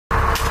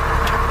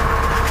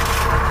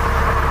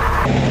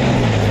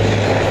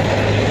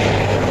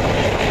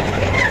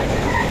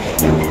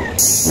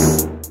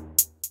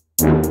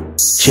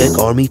Czech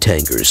Army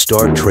tankers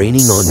start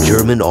training on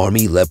German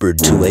Army Leopard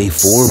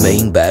 2A4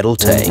 main battle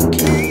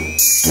tank.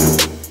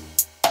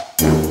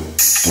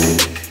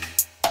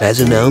 As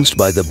announced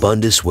by the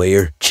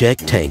Bundeswehr, Czech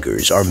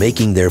tankers are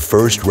making their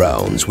first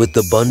rounds with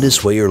the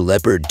Bundeswehr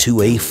Leopard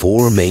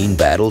 2A4 main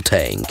battle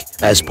tank.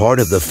 As part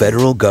of the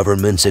federal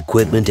government's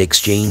equipment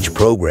exchange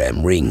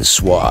program Ring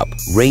Swap,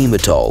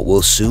 Rheinmetall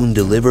will soon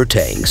deliver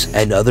tanks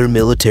and other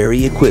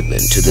military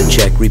equipment to the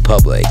Czech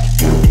Republic.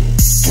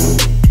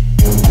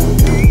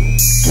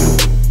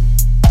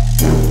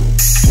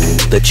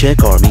 The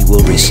Czech Army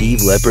will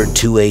receive Leopard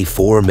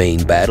 2A4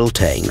 main battle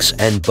tanks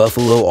and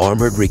Buffalo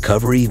armored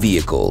recovery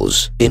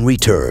vehicles. In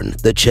return,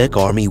 the Czech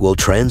Army will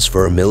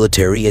transfer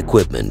military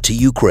equipment to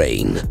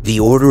Ukraine. The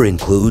order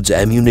includes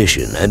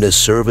ammunition and a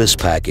service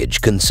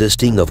package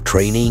consisting of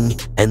training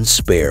and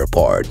spare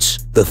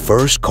parts. The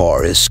first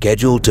car is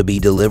scheduled to be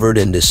delivered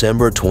in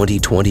December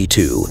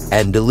 2022,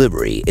 and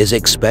delivery is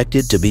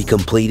expected to be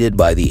completed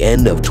by the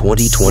end of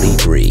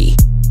 2023.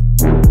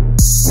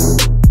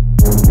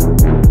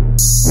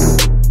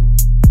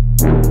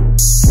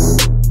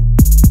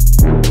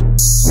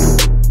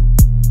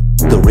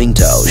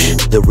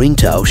 The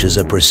Ringtausch is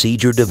a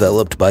procedure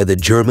developed by the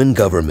German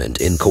government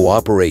in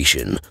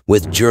cooperation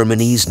with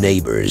Germany's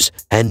neighbors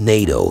and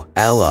NATO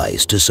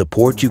allies to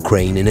support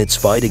Ukraine in its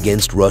fight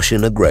against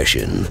Russian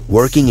aggression.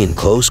 Working in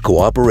close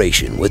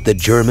cooperation with the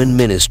German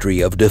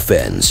Ministry of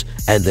Defense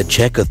and the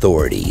Czech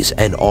authorities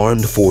and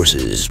armed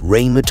forces,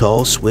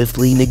 Rheinmetall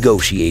swiftly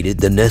negotiated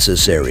the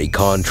necessary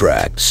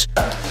contracts.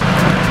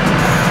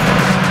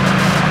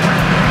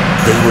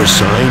 They were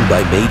signed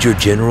by Major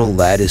General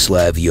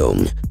Ladislav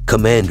Jung,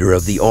 commander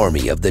of the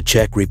Army of the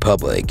Czech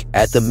Republic,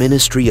 at the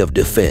Ministry of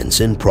Defense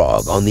in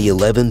Prague on the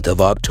 11th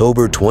of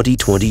October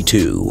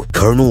 2022.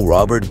 Colonel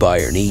Robert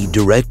Bierny,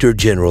 Director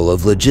General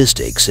of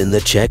Logistics in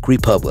the Czech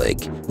Republic,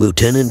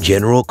 Lieutenant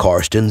General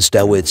Karsten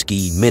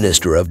Stawitsky,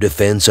 Minister of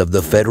Defense of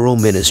the Federal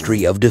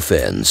Ministry of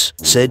Defense,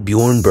 said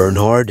Bjorn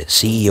Bernhard,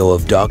 CEO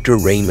of Dr.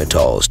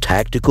 Rheinmetall's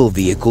Tactical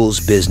Vehicles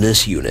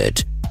Business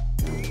Unit.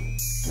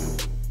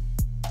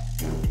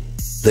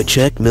 The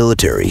Czech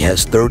military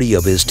has 30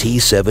 of his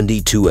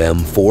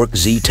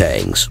T-72M4Z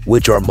tanks,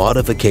 which are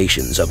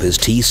modifications of his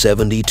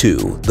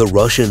T-72, the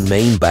Russian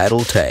main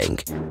battle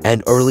tank,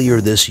 and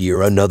earlier this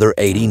year another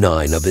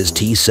 89 of his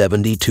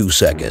T-72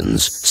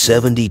 seconds.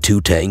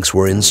 72 tanks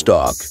were in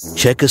stock.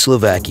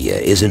 Czechoslovakia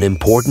is an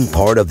important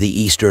part of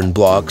the Eastern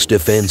Bloc's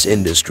defense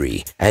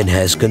industry and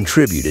has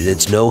contributed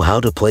its know-how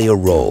to play a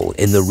role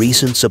in the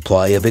recent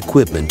supply of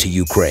equipment to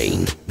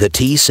Ukraine. The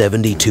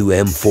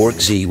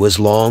T-72M4Z was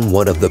long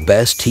one of the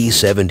best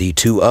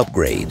T-72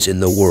 upgrades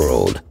in the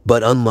world,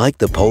 but unlike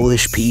the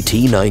Polish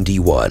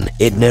PT-91,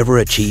 it never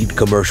achieved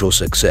commercial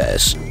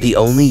success. The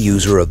only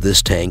user of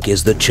this tank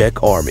is the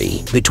Czech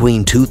Army.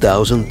 Between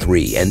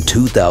 2003 and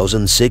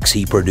 2006,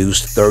 he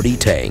produced 30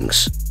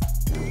 tanks.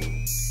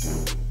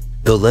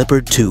 The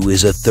Leopard 2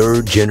 is a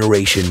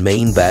third-generation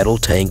main battle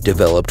tank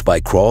developed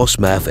by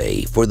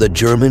Kriegsmarine for the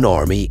German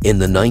Army in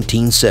the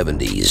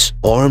 1970s.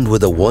 Armed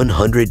with a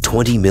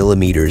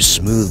 120mm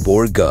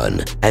smoothbore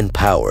gun and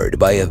powered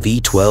by a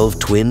V12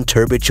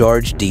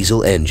 twin-turbocharged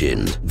diesel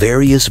engine,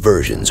 various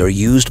versions are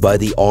used by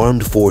the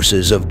armed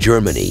forces of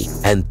Germany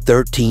and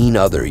 13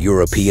 other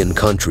European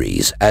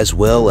countries, as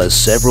well as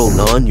several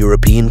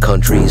non-European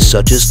countries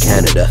such as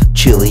Canada,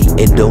 Chile,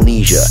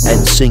 Indonesia,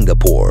 and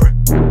Singapore.